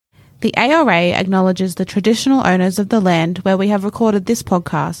The ARA acknowledges the traditional owners of the land where we have recorded this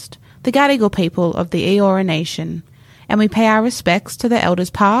podcast, the Gadigal people of the Eora Nation, and we pay our respects to the elders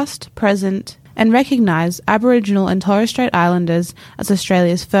past, present, and recognise Aboriginal and Torres Strait Islanders as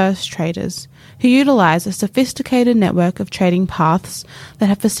Australia's first traders, who utilise a sophisticated network of trading paths that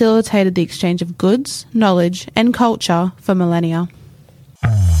have facilitated the exchange of goods, knowledge, and culture for millennia.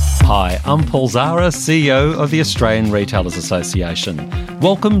 Hi, I'm Paul Zara, CEO of the Australian Retailers Association.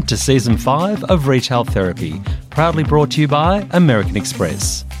 Welcome to Season 5 of Retail Therapy, proudly brought to you by American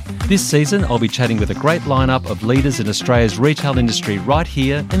Express. This season, I'll be chatting with a great lineup of leaders in Australia's retail industry right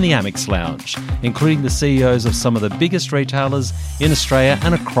here in the Amex Lounge, including the CEOs of some of the biggest retailers in Australia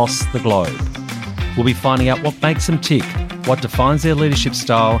and across the globe. We'll be finding out what makes them tick, what defines their leadership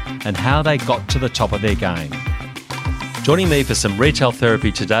style, and how they got to the top of their game. Joining me for some retail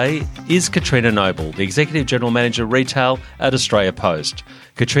therapy today is Catriona Noble, the Executive General Manager Retail at Australia Post.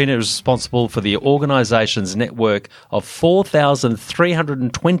 Catriona is responsible for the organisation's network of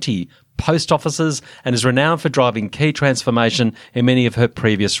 4,320 post offices and is renowned for driving key transformation in many of her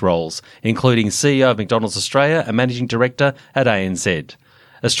previous roles, including CEO of McDonald's Australia and Managing Director at ANZ.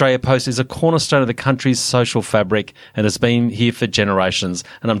 Australia Post is a cornerstone of the country's social fabric and has been here for generations.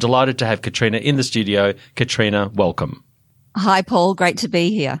 And I'm delighted to have Catriona in the studio. Catriona, welcome. Hi, Paul. Great to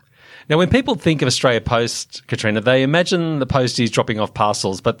be here. Now, when people think of Australia Post, Catriona, they imagine the posties dropping off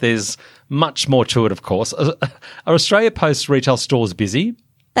parcels, but there's much more to it, of course. Are Australia Post retail stores busy?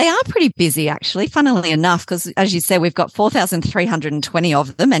 They are pretty busy, actually, funnily enough, because as you said, we've got 4,320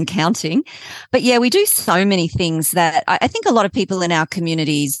 of them and counting. But yeah, we do so many things that I think a lot of people in our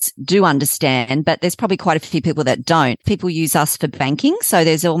communities do understand, but there's probably quite a few people that don't. People use us for banking. So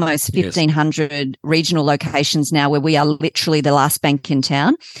there's almost 1,500 regional locations now where we are literally the last bank in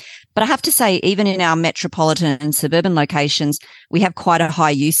town. But I have to say, even in our metropolitan and suburban locations, we have quite a high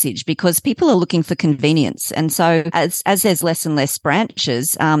usage because people are looking for convenience. And so as there's less and less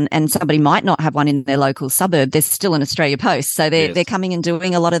branches, and somebody might not have one in their local suburb, there's still an Australia Post. So they're coming and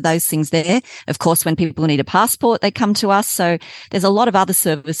doing a lot of those things there. Of course, when people need a passport, they come to us. So there's a lot of other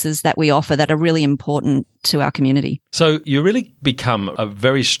services that we offer that are really important to our community. So you really become I've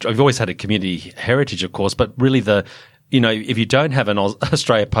always had a community heritage, of course, but really if you don't have an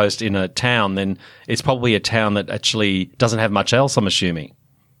Australia Post in a town, then it's probably a town that actually doesn't have much else, I'm assuming.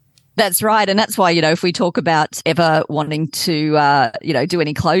 That's right. And that's why, if we talk about ever wanting to, do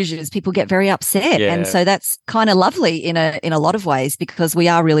any closures, people get very upset. Yeah. And so that's kind of lovely in a lot of ways because we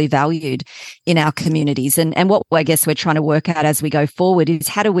are really valued in our communities. And what I guess we're trying to work out as we go forward is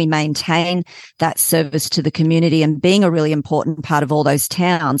how do we maintain that service to the community and being a really important part of all those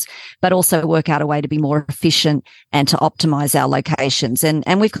towns, but also work out a way to be more efficient and to optimize our locations.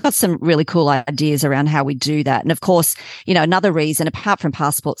 And we've got some really cool ideas around how we do that. And of course, another reason, apart from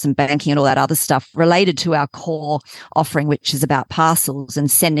passports and banking and all that other stuff related to our core offering, which is about parcels and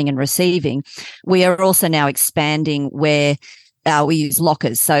sending and receiving, we are also now expanding where we use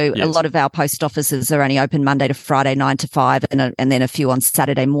lockers. So a lot of our post offices are only open Monday to Friday, 9 to 5, and then a few on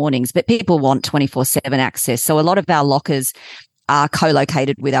Saturday mornings. But people want 24/7 access. So a lot of our lockers are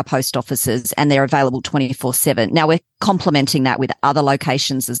co-located with our post offices and they're available 24/7. Now we're complementing that with other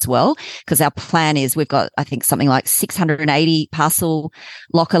locations as well because our plan is we've got, I think, something like 680 parcel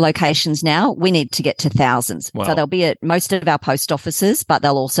locker locations now. We need to get to thousands. Wow. So they'll be at most of our post offices, but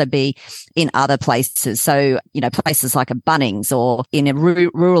they'll also be in other places. So, places like a Bunnings or in a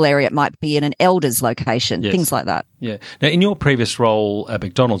rural area, it might be in an Elders location, things like that. Yeah. Now, in your previous role at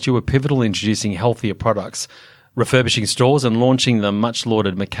McDonald's, you were pivotal in introducing healthier products, refurbishing stores and launching the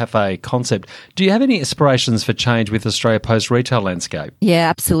much-lauded McCafe concept. Do you have any aspirations for change with Australia Post retail landscape? Yeah,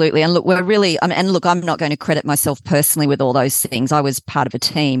 absolutely. And look, I'm not going to credit myself personally with all those things. I was part of a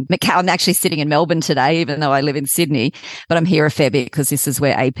team. I'm actually sitting in Melbourne today, even though I live in Sydney, but I'm here a fair bit because this is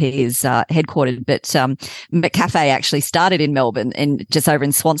where AP is headquartered. But McCafe actually started in Melbourne and just over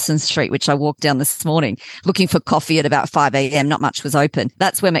in Swanston Street, which I walked down this morning looking for coffee at about 5 a.m. Not much was open.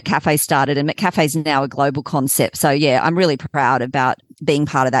 That's where McCafe started, and McCafe is now a global concept. So yeah, I'm really proud about being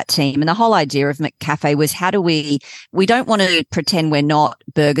part of that team. And the whole idea of McCafe was how do we don't want to pretend we're not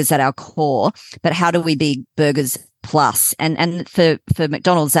burgers at our core, but how do we be burgers plus? And for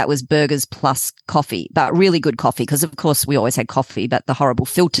McDonald's, that was burgers plus coffee, but really good coffee, because of course we always had coffee, but the horrible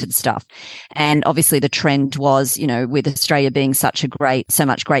filtered stuff. And obviously the trend was, with Australia being so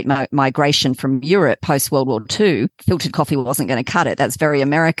much great migration from Europe post World War II, filtered coffee wasn't going to cut it. That's very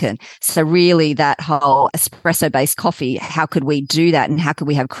American. So really that whole espresso based coffee, how could we do that? And how could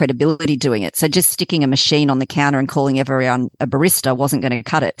we have credibility doing it? So just sticking a machine on the counter and calling everyone a barista wasn't going to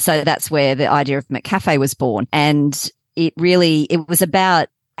cut it. So that's where the idea of McCafe was born. And it was about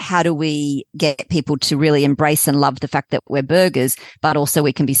how do we get people to really embrace and love the fact that we're burgers, but also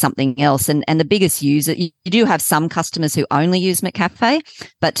we can be something else. And the biggest user, you do have some customers who only use McCafe,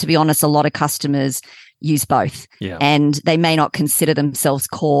 but to be honest, a lot of customers use both. Yeah. And they may not consider themselves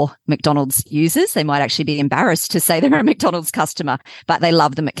core McDonald's users. They might actually be embarrassed to say they're a McDonald's customer, but they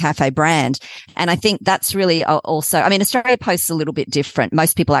love the McCafe brand. And I think that's really also, I mean, Australia Post's a little bit different.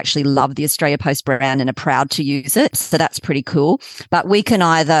 Most people actually love the Australia Post brand and are proud to use it. So that's pretty cool. But we can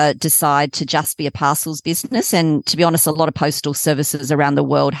either decide to just be a parcels business. And to be honest, a lot of postal services around the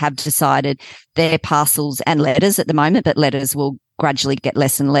world have decided they're parcels and letters at the moment, but letters will gradually get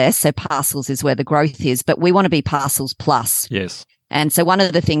less and less. So parcels is where the growth is, but we want to be parcels plus. Yes. And so one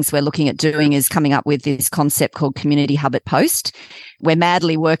of the things we're looking at doing is coming up with this concept called Community Hub at Post. We're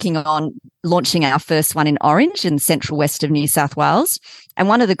madly working on launching our first one in Orange in central west of New South Wales. And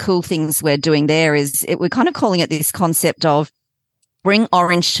one of the cool things we're doing there is we're kind of calling it this concept of bring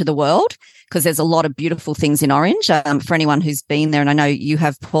Orange to the world, because there's a lot of beautiful things in Orange. For anyone who's been there, and I know you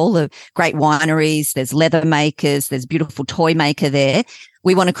have, Paul, the great wineries, there's leather makers, there's beautiful toy maker there.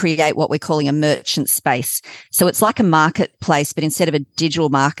 We want to create what we're calling a merchant space. So it's like a marketplace, but instead of a digital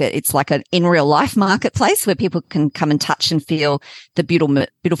market, it's like an in real life marketplace where people can come and touch and feel the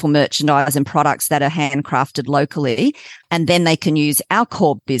beautiful merchandise and products that are handcrafted locally. And then they can use our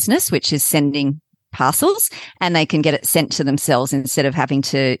core business, which is sending parcels, and they can get it sent to themselves instead of having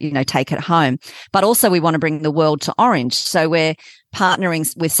to, take it home. But also we want to bring the world to Orange. So we're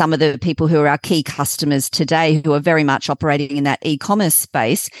partnering with some of the people who are our key customers today, who are very much operating in that e-commerce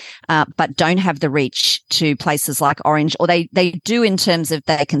space, but don't have the reach to places like Orange, or they do in terms of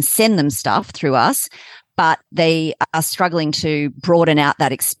they can send them stuff through us, but they are struggling to broaden out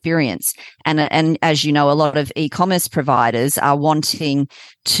that experience. And as you know, a lot of e-commerce providers are wanting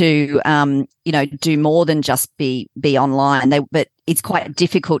to, do more than just be online. But it's quite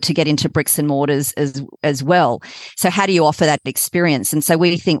difficult to get into bricks and mortars as well. So how do you offer that experience? And so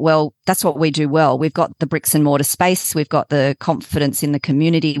we think, well, that's what we do well. We've got the bricks and mortar space. We've got the confidence in the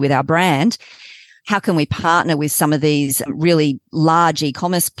community with our brand. How can we partner with some of these really large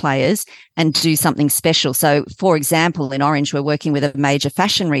e-commerce players and do something special? So, for example, in Orange, we're working with a major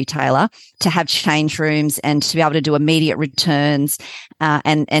fashion retailer to have change rooms and to be able to do immediate returns,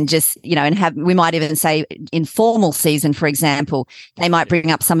 and just, and have, we might even say in formal season, for example, they might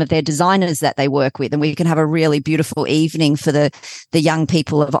bring up some of their designers that they work with, and we can have a really beautiful evening for the young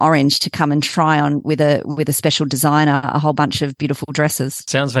people of Orange to come and try on with a special designer a whole bunch of beautiful dresses.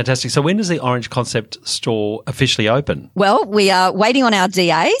 Sounds fantastic. So when does the Orange Concept store officially open? Well, we are waiting on our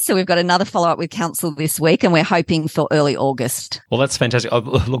DA, so we've got another follow-up with council this week, and we're hoping for early August. Well, that's fantastic. I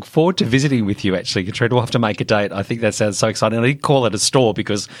look forward to visiting with you, actually, Catriona. We'll have to make a date. I think that sounds so exciting. I didn't call it a store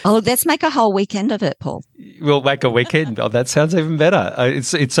because... Oh, let's make a whole weekend of it, Paul. We'll make a weekend. Oh, that sounds even better.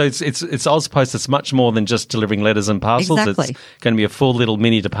 It's Ozpost. It's much more than just delivering letters and parcels. Exactly. It's going to be a full little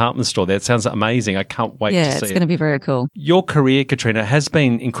mini department store there. It sounds amazing. I can't wait to see it. Yeah, it's going to be very cool. Your career, Catriona, has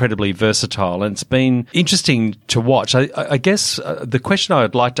been incredibly versatile, and it's been interesting to watch. I guess the question I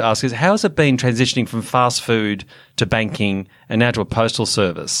would like to ask is, how has it been transitioning from fast food to banking and now to a postal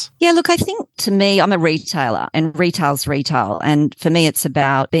service? Yeah, look, I think to me, I'm a retailer, and retail's retail. And for me, it's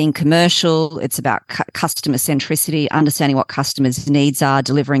about being commercial. It's about customer centricity, understanding what customers' needs are,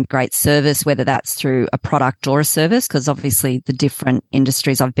 delivering great service, whether that's through a product or a service, because obviously the different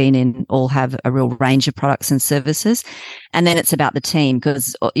industries I've been in all have a real range of products and services. And then it's about the team,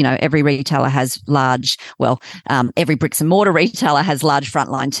 because, every retailer has every bricks and mortar retailer has large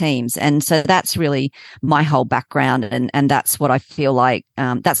frontline teams. And so that's really my whole background. And that's what I feel like,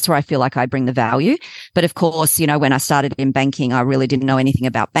 that's where I feel like I bring the value. But of course, when I started in banking, I really didn't know anything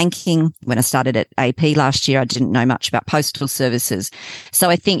about banking. When I started at AP last year, I didn't know much about postal services. So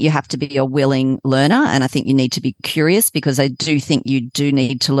I think you have to be a willing learner, and I think you need to be curious, because I do think you do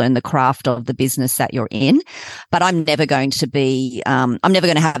need to learn the craft of the business that you're in. But I'm never going to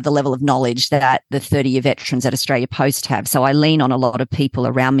have the level of knowledge that the 30-year veterans at Australia Post have. So I lean on a lot of people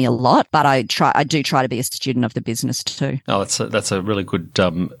around me a lot, but I do try to be a student of the business too. Oh, that's a really good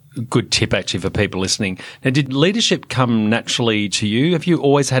tip actually for people listening. Now, did leadership come naturally to you? Have you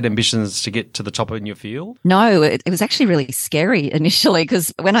always had ambitions to get to the top in your field? No, it was actually really scary initially,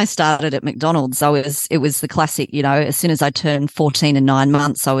 because when I started at McDonald's, it was the classic, as soon as I turned 14 and 9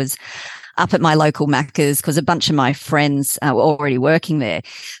 months, I was up at my local Macca's because a bunch of my friends were already working there.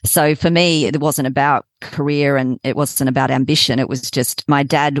 So for me, it wasn't about career and it wasn't about ambition. It was just my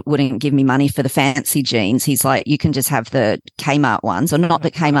dad wouldn't give me money for the fancy jeans. He's like, you can just have the Kmart ones, or not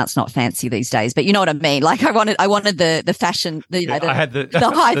that Kmart's not fancy these days, but you know what I mean? Like I wanted the fashion, I had the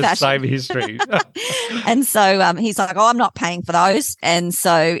high the fashion. same history. And so he's like, oh, I'm not paying for those. And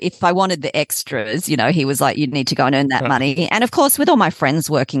so if I wanted the extras, you know, he was like, you need to go and earn that money. And of course, with all my friends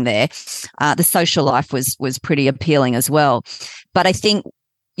working there, the social life was pretty appealing as well. But I think,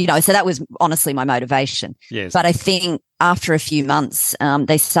 you know, so that was honestly my motivation. Yes. But I think after a few months,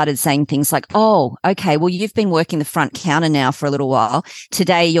 they started saying things like, oh, okay, well, you've been working the front counter now for a little while.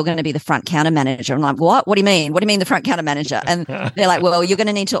 Today, you're going to be the front counter manager. I'm like, what? What do you mean? What do you mean the front counter manager? And they're like, well, you're going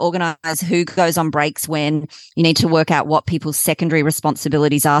to need to organize who goes on breaks when. You need to work out what people's secondary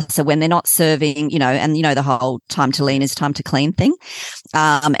responsibilities are. So when they're not serving, you know, and you know, the whole time to lean is time to clean thing.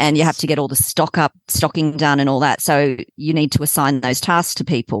 And you have to get all the stocking done and all that. So you need to assign those tasks to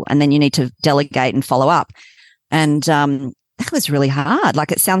people, and then you need to delegate and follow up. And that was really hard.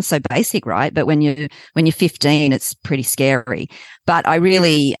 Like, it sounds so basic, right? But when you're 15, it's pretty scary. But I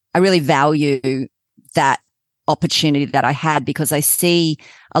really value that opportunity that I had, because I see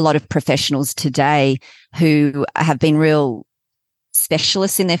a lot of professionals today who have been real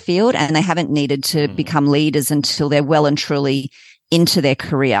specialists in their field, and they haven't needed to become leaders until they're well and truly into their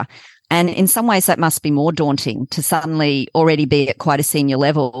career. And in some ways, that must be more daunting to suddenly already be at quite a senior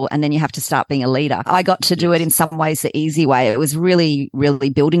level, and then you have to start being a leader. I got to do it in some ways the easy way. It was really, really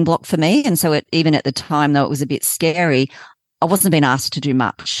building block for me. And so even at the time, though it was a bit scary, I wasn't being asked to do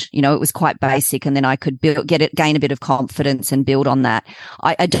much. You know, it was quite basic, and then I could gain a bit of confidence and build on that.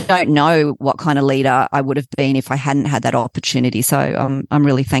 I don't know what kind of leader I would have been if I hadn't had that opportunity. So I'm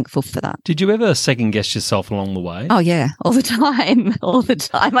really thankful for that. Did you ever second guess yourself along the way? Oh yeah, all the time, all the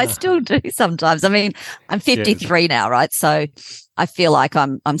time. I still do sometimes. I mean, I'm 53 now, right? So I feel like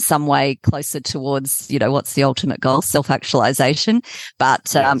I'm some way closer towards, you know, what's the ultimate goal, self-actualization.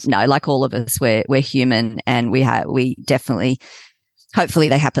 But no, like all of us, we're human, and we definitely, hopefully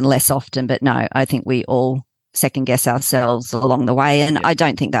they happen less often. But no, I think we all second guess ourselves along the way, and I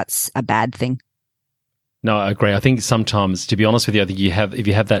don't think that's a bad thing. No, I agree. I think sometimes, to be honest with you, I think if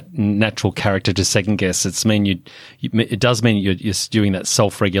you have that natural character to second guess, it does mean you're doing that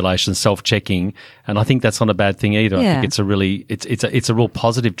self-regulation, self-checking, and I think that's not a bad thing either. Yeah. I think it's a real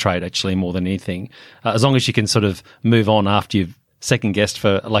positive trait, actually, more than anything. As long as you can sort of move on after you've second guessed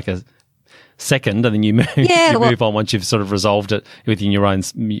for like a second, and then you move on once you've sort of resolved it within your own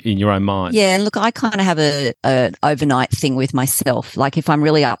mind. Yeah, and look, I kind of have an overnight thing with myself. Like, if I'm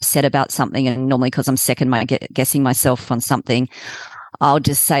really upset about something, and normally because I'm guessing myself on something, I'll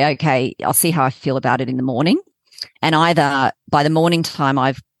just say, okay, I'll see how I feel about it in the morning, and either by the morning time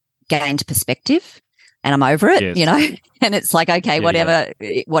I've gained perspective and I'm over it, you know, and it's like, okay, whatever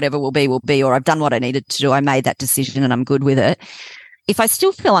will be, or I've done what I needed to do. I made that decision and I'm good with it. If I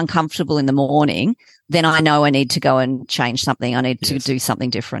still feel uncomfortable in the morning, then I know I need to go and change something. I need to do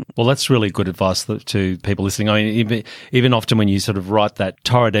something different. Well, that's really good advice to people listening. I mean, even often when you sort of write that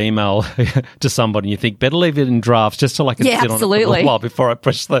torrid email to somebody, you think better leave it in drafts just so I can sit on it for a little while before I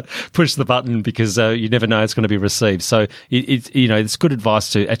push the button, because you never know it's going to be received. So it's good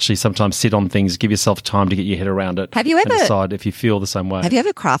advice to actually sometimes sit on things, give yourself time to get your head around it. Have you ever decide if you feel the same way? Have you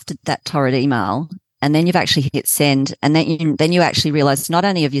ever crafted that torrid email, and then you've actually hit send, and then you actually realize not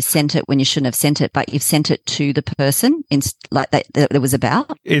only have you sent it when you shouldn't have sent it, but you've sent it to the person that it was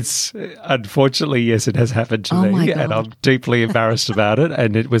about? It's unfortunately, yes, it has happened to me, and I'm deeply embarrassed about it.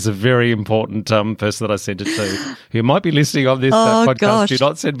 And it was a very important person that I sent it to, who might be listening on this podcast. Gosh. Do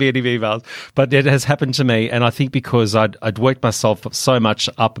not send me any emails, but it has happened to me. And I think because I'd worked myself so much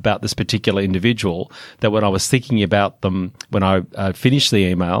up about this particular individual that when I was thinking about them, when I finished the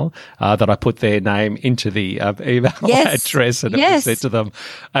email, that I put their name into the email address, and it was sent to them.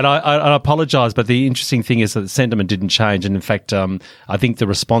 And I apologise, but the interesting thing is that the sentiment didn't change. And in fact, I think the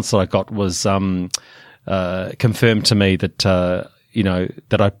response that I got was confirmed to me that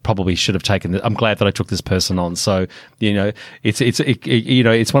that I probably should have taken. I'm glad that I took this person on. So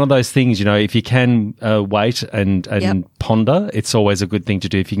it's one of those things. If you can wait and ponder, it's always a good thing to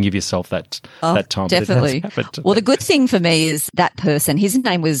do if you can give yourself that time. Definitely. Well, the good thing for me is that person. His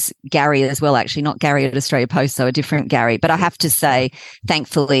name was Gary as well. Actually, not Gary at Australia Post, so a different Gary. But I have to say,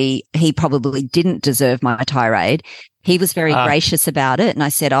 thankfully, he probably didn't deserve my tirade. He was very gracious about it, and I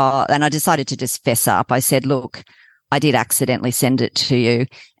said, and I decided to just fess up. I said, look, I did accidentally send it to you,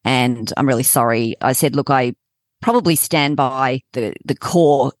 and I'm really sorry. I said, look, I probably stand by the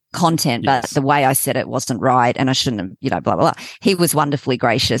core content, but the way I said it wasn't right, and I shouldn't have, blah, blah, blah. He was wonderfully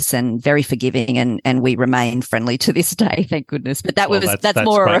gracious and very forgiving, and we remain friendly to this day, thank goodness. But that's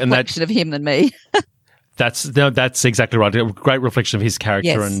more a reflection of him than me. That's exactly right. A great reflection of his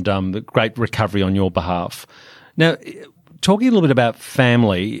character and great recovery on your behalf. Now, talking a little bit about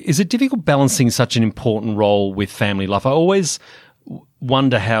family, is it difficult balancing such an important role with family life? I always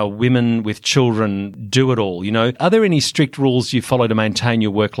wonder how women with children do it all. Are there any strict rules you follow to maintain your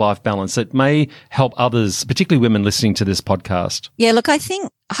work-life balance that may help others, particularly women listening to this podcast? Yeah, look, I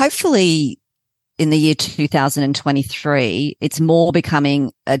think hopefully in the year 2023, it's more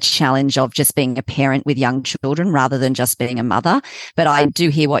becoming a challenge of just being a parent with young children rather than just being a mother. But I do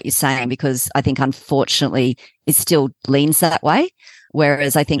hear what you're saying, because I think unfortunately it still leans that way.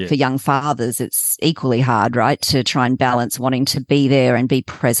 Whereas I think for young fathers, it's equally hard, right, to try and balance wanting to be there and be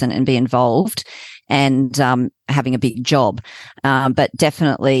present and be involved and having a big job. But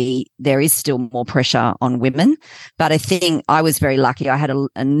definitely there is still more pressure on women. But I think I was very lucky. I had an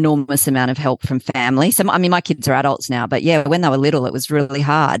enormous amount of help from family. So, I mean, my kids are adults now, but yeah, when they were little, it was really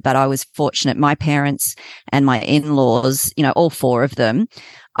hard. But I was fortunate. My parents and my in-laws, all four of them,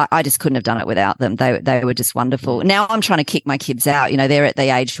 I just couldn't have done it without them. They were just wonderful. Now I'm trying to kick my kids out. They're at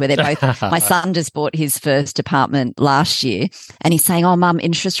the age where they're both, my son just bought his first apartment last year and he's saying, "Oh, Mum,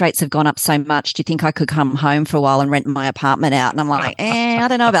 interest rates have gone up so much. Do you think I could come home for a while and rent my apartment out?" And I'm like, I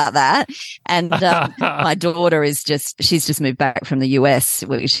don't know about that. And my daughter she's just moved back from the US.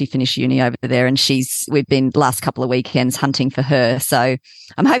 She finished uni over there and we've been last couple of weekends hunting for her. So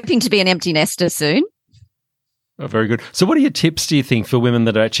I'm hoping to be an empty nester soon. Oh, very good. So what are your tips, do you think, for women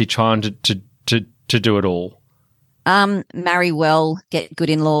that are actually trying to do it all? Marry well, get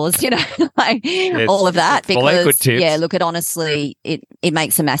good in-laws, all of that. Because, good tips. Look, honestly, it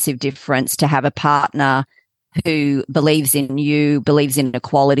makes a massive difference to have a partner who believes in you, believes in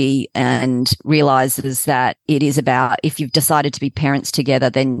equality, and realizes that it is about, if you've decided to be parents together,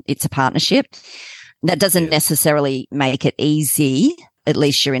 then it's a partnership. That doesn't necessarily make it easy. At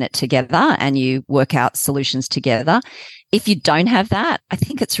least you're in it together and you work out solutions together. If you don't have that, I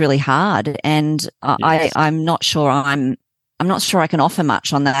think it's really hard. And I'm not sure I'm not sure I can offer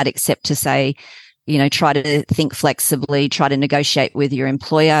much on that, except to say, try to think flexibly, try to negotiate with your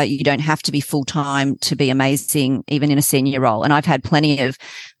employer. You don't have to be full-time to be amazing, even in a senior role. And I've had plenty of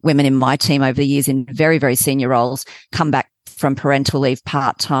women in my team over the years in very, very senior roles come back from parental leave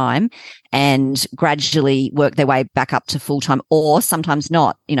part-time and gradually work their way back up to full-time, or sometimes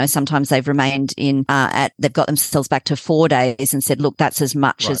not. Sometimes they've remained they've got themselves back to 4 days and said, look, that's as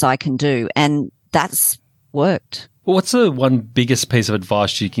much as I can do. And that's worked. Well, what's the one biggest piece of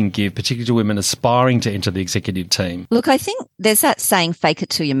advice you can give, particularly to women aspiring to enter the executive team? Look, I think there's that saying, fake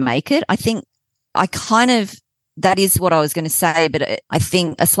it till you make it. I think that is what I was going to say, but I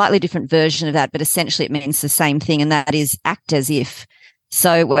think a slightly different version of that, but essentially it means the same thing, and that is act as if.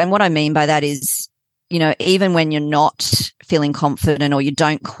 So, and what I mean by that is, even when you're not feeling confident or you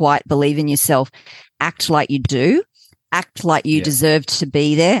don't quite believe in yourself, act like you do. Act like you deserve to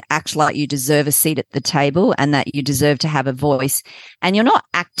be there. Act like you deserve a seat at the table and that you deserve to have a voice. And you're not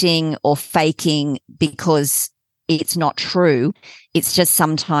acting or faking because it's not true. It's just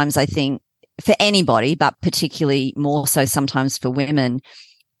sometimes, I think, for anybody, but particularly more so sometimes for women,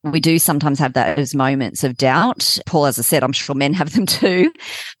 we do sometimes have those moments of doubt. Paul, as I said, I'm sure men have them too,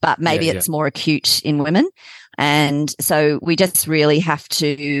 but maybe it's more acute in women. And so we just really have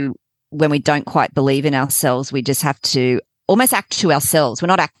to, when we don't quite believe in ourselves, we just have to almost act to ourselves. We're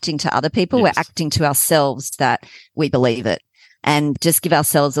not acting to other people. We're acting to ourselves that we believe it, and just give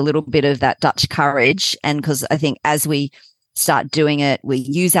ourselves a little bit of that Dutch courage. And because I think as we start doing it, we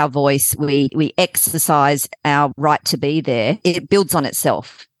use our voice, we exercise our right to be there, it builds on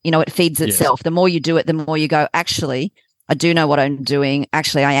itself. It feeds itself. The more you do it, the more you go, actually, I do know what I'm doing.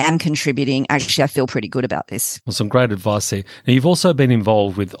 Actually, I am contributing. Actually, I feel pretty good about this. Well, some great advice there. Now, you've also been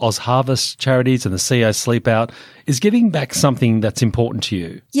involved with Oz Harvest charities and the CEO Sleep Out. Is giving back something that's important to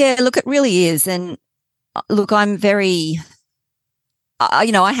you? Yeah, look, it really is. And look, I'm very...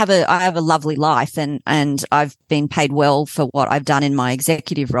 I have a lovely life and I've been paid well for what I've done in my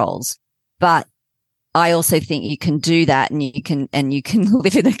executive roles. But I also think you can do that and you can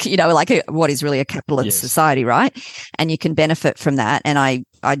live in what is really a capitalist society, right? And you can benefit from that. And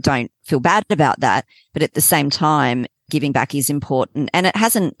I don't feel bad about that. But at the same time, giving back is important. And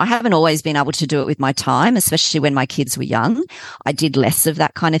I haven't always been able to do it with my time, especially when my kids were young. I did less of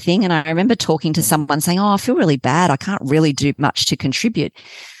that kind of thing. And I remember talking to someone saying, I feel really bad. I can't really do much to contribute.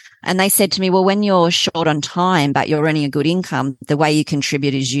 And they said to me, well, when you're short on time, but you're earning a good income, the way you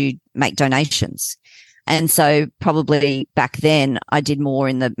contribute is you make donations. And so probably back then I did more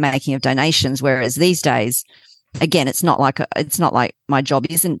in the making of donations, whereas these days, again, it's not like my job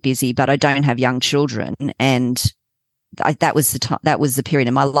isn't busy, but I don't have young children, and that was the period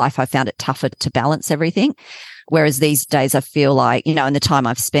in my life I found it tougher to balance everything. Whereas these days I feel like, in the time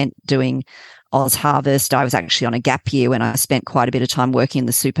I've spent doing Oz Harvest, I was actually on a gap year when I spent quite a bit of time working in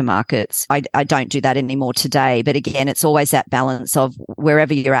the supermarkets. I don't do that anymore today. But again, it's always that balance of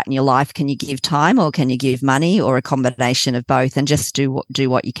wherever you're at in your life, can you give time or can you give money, or a combination of both, and just do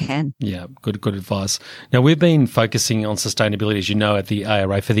what you can. Yeah, good advice. Now, we've been focusing on sustainability, as you know, at the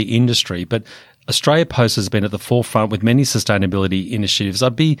ARA for the industry, but Australia Post has been at the forefront with many sustainability initiatives.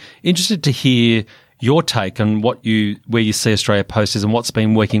 I'd be interested to hear your take on where you see Australia Post is and what's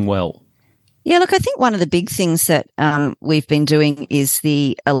been working well. Yeah, look, I think one of the big things that we've been doing is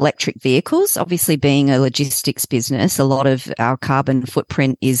the electric vehicles. Obviously, being a logistics business, a lot of our carbon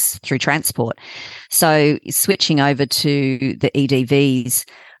footprint is through transport. So switching over to the EDVs,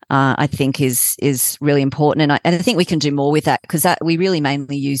 I think is really important. And I think we can do more with that, because we really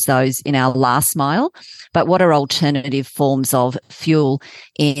mainly use those in our last mile. But what are alternative forms of fuel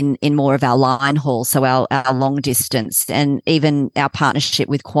in more of our line haul, so our long distance, and even our partnership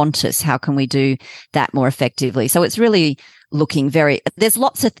with Qantas? How can we do that more effectively? So it's really looking there's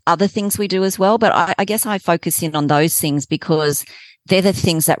lots of other things we do as well, but I guess I focus in on those things because they're the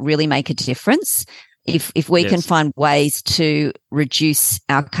things that really make a difference. If we can find ways to reduce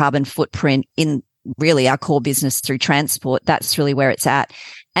our carbon footprint in really our core business through transport, that's really where it's at.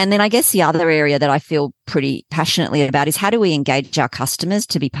 And then I guess the other area that I feel pretty passionately about is how do we engage our customers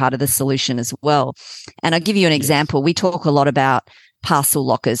to be part of the solution as well? And I'll give you an example. We talk a lot about parcel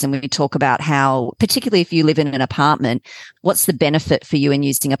lockers, and we talk about how, particularly if you live in an apartment, what's the benefit for you in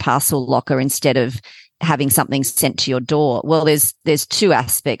using a parcel locker instead of having something sent to your door? Well, there's two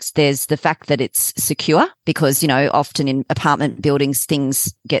aspects. There's the fact that it's secure, because, often in apartment buildings,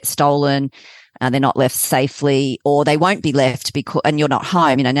 things get stolen. They're not left safely, or they won't be left and you're not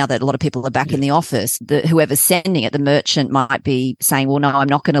home. Now that a lot of people are back in the office, whoever's sending it, the merchant might be saying, well, no, I'm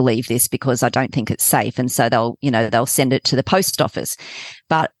not going to leave this because I don't think it's safe. And so they'll send it to the post office.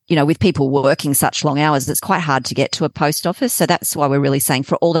 But, with people working such long hours, it's quite hard to get to a post office. So that's why we're really saying,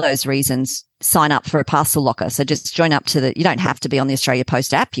 for all of those reasons, sign up for a parcel locker. So just join up you don't have to be on the Australia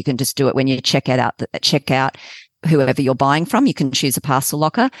Post app. You can just do it when you check out whoever you're buying from. You can choose a parcel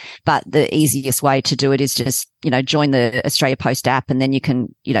locker, but the easiest way to do it is just, join the Australia Post app, and then you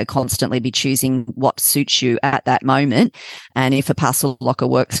can, constantly be choosing what suits you at that moment. And if a parcel locker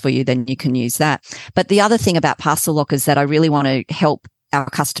works for you, then you can use that. But the other thing about parcel lockers that I really want to help our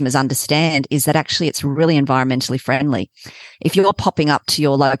customers understand is that actually it's really environmentally friendly. If you're popping up to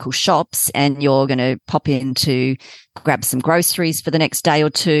your local shops and you're going to pop in to grab some groceries for the next day or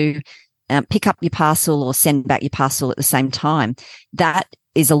two, pick up your parcel or send back your parcel at the same time, that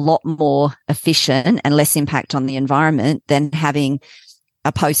is a lot more efficient and less impact on the environment than having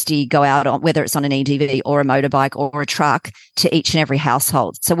a postie go out on, whether it's on an EDV or a motorbike or a truck, to each and every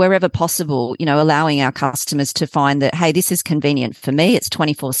household. So wherever possible, allowing our customers to find that, hey, this is convenient for me. It's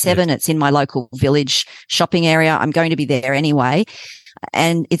 24/7. It's in my local village shopping area. I'm going to be there anyway.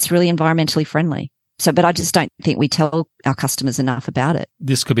 And it's really environmentally friendly. So, but I just don't think we tell our customers enough about it.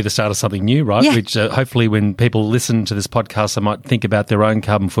 This could be the start of something new, right? Yeah. Which hopefully when people listen to this podcast, they might think about their own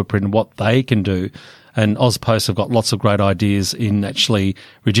carbon footprint and what they can do. And AusPost have got lots of great ideas in actually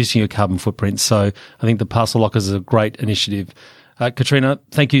reducing your carbon footprint. So I think the parcel lockers is a great initiative. Catriona,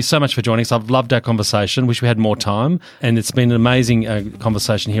 thank you so much for joining us. I've loved our conversation. Wish we had more time. And it's been an amazing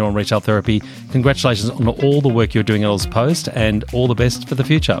conversation here on Retail Therapy. Congratulations on all the work you're doing at AusPost, and all the best for the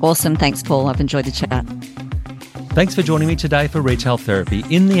future. Awesome. Thanks, Paul. I've enjoyed the chat. Thanks for joining me today for Retail Therapy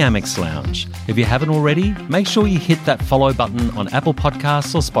in the Amex Lounge. If you haven't already, make sure you hit that follow button on Apple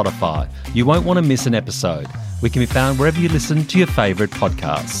Podcasts or Spotify. You won't want to miss an episode. We can be found wherever you listen to your favourite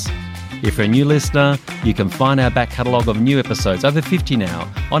podcasts. If you're a new listener, you can find our back catalogue of new episodes, over 50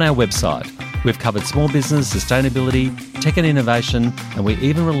 now, on our website. We've covered small business, sustainability, tech and innovation, and we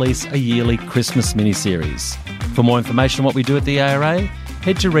even release a yearly Christmas mini-series. For more information on what we do at the ARA,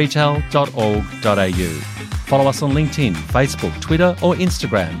 head to retail.org.au. Follow us on LinkedIn, Facebook, Twitter or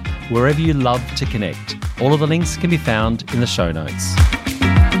Instagram, wherever you love to connect. All of the links can be found in the show notes.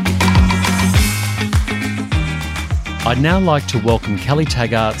 I'd now like to welcome Kelly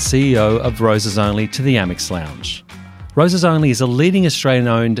Taggart, CEO of Roses Only, to the Amex Lounge. Roses Only is a leading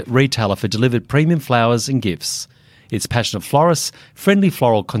Australian-owned retailer for delivered premium flowers and gifts. Its passionate florists, friendly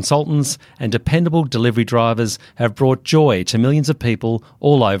floral consultants and dependable delivery drivers have brought joy to millions of people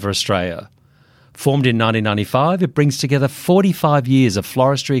all over Australia. Formed in 1995, it brings together 45 years of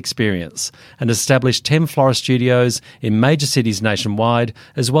floristry experience and established 10 florist studios in major cities nationwide,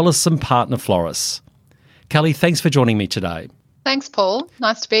 as well as some partner florists. Kelly, thanks for joining me today. Thanks, Paul.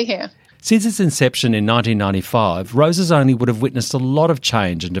 Nice to be here. Since its inception in 1995, Roses Only would have witnessed a lot of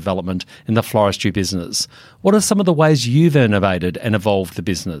change and development in the floristry business. What are some of the ways you've innovated and evolved the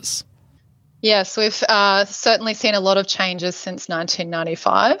business? Yes, we've certainly seen a lot of changes since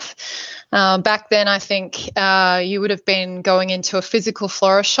 1995. Back then, I think you would have been going into a physical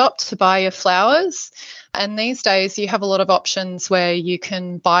florist shop to buy your flowers. And these days, you have a lot of options where you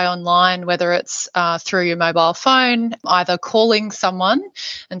can buy online, whether it's through your mobile phone, either calling someone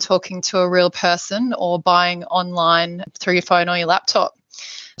and talking to a real person, or buying online through your phone or your laptop.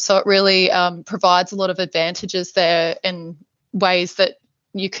 So it really provides a lot of advantages there in ways that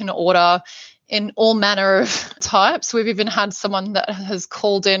you can order in all manner of types. We've even had someone that has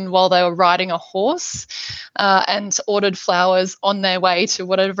called in while they were riding a horse and ordered flowers on their way to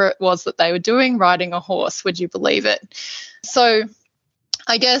whatever it was that they were doing, riding a horse. Would you believe it? So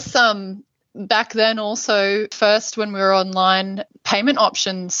I guess back then also, first when we were online, payment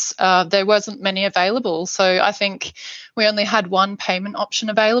options, there wasn't many available. So I think we only had one payment option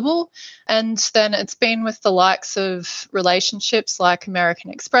available. And then it's been with the likes of relationships like American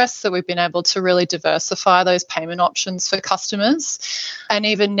Express that we've been able to really diversify those payment options for customers. And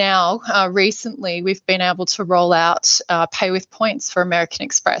even now, recently, we've been able to roll out pay with points for American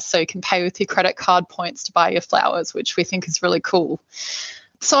Express. So you can pay with your credit card points to buy your flowers, which we think is really cool.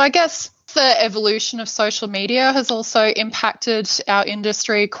 So I guess the evolution of social media has also impacted our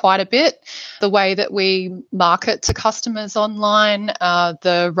industry quite a bit. The way that we market to customers online,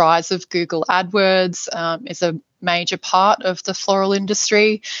 the rise of Google AdWords is a major part of the floral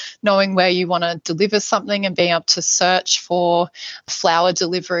industry. Knowing where you want to deliver something and being able to search for flower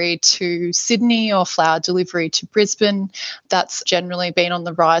delivery to Sydney or flower delivery to Brisbane, that's generally been on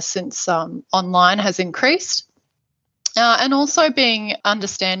the rise since online has increased. And also being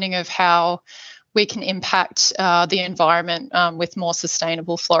understanding of how we can impact the environment with more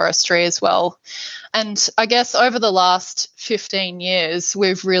sustainable floristry as well. And I guess over the last 15 years,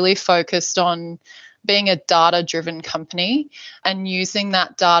 we've really focused on being a data-driven company and using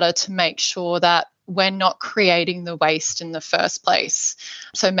that data to make sure that we're not creating the waste in the first place.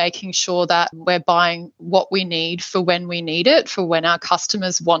 So making sure that we're buying what we need for when we need it, for when our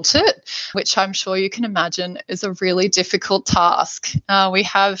customers want it, which I'm sure you can imagine is a really difficult task. We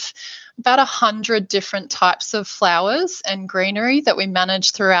have about 100 different types of flowers and greenery that we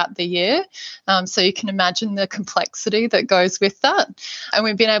manage throughout the year. So you can imagine the complexity that goes with that. And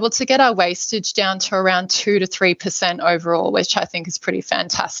we've been able to get our wastage down to around 2 to 3% overall, which I think is pretty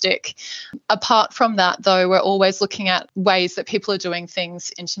fantastic. Apart from that, though, we're always looking at ways that people are doing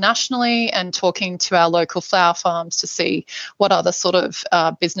things internationally and talking to our local flower farms to see what other sort of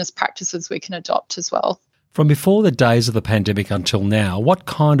business practices we can adopt as well. From before the days of the pandemic until now, what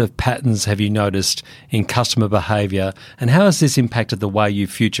kind of patterns have you noticed in customer behaviour, and how has this impacted the way you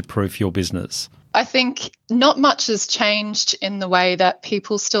future-proof your business? I think not much has changed in the way that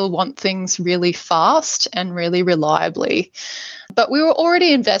people still want things really fast and really reliably. But we were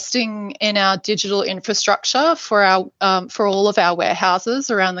already investing in our digital infrastructure for all of our warehouses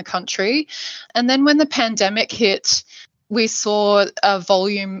around the country. And then when the pandemic hit, we saw a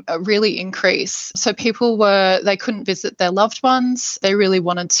volume really increase. So they couldn't visit their loved ones. They really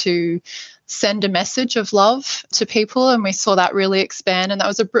wanted to send a message of love to people, and we saw that really expand, and that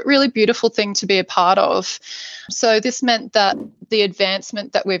was a really beautiful thing to be a part of. So this meant that the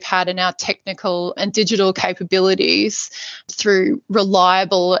advancement that we've had in our technical and digital capabilities through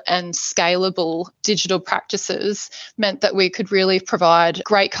reliable and scalable digital practices meant that we could really provide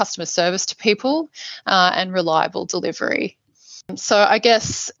great customer service to people and reliable delivery. So I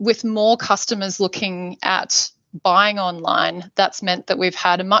guess with more customers looking at buying online, that's meant that we've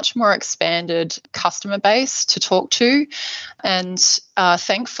had a much more expanded customer base to talk to. And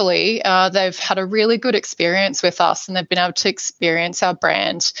thankfully, they've had a really good experience with us, and they've been able to experience our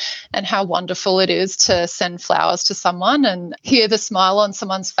brand and how wonderful it is to send flowers to someone and hear the smile on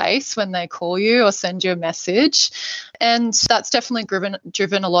someone's face when they call you or send you a message. And that's definitely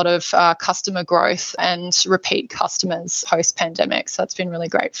driven a lot of customer growth and repeat customers post-pandemic. So that's been really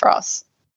great for us.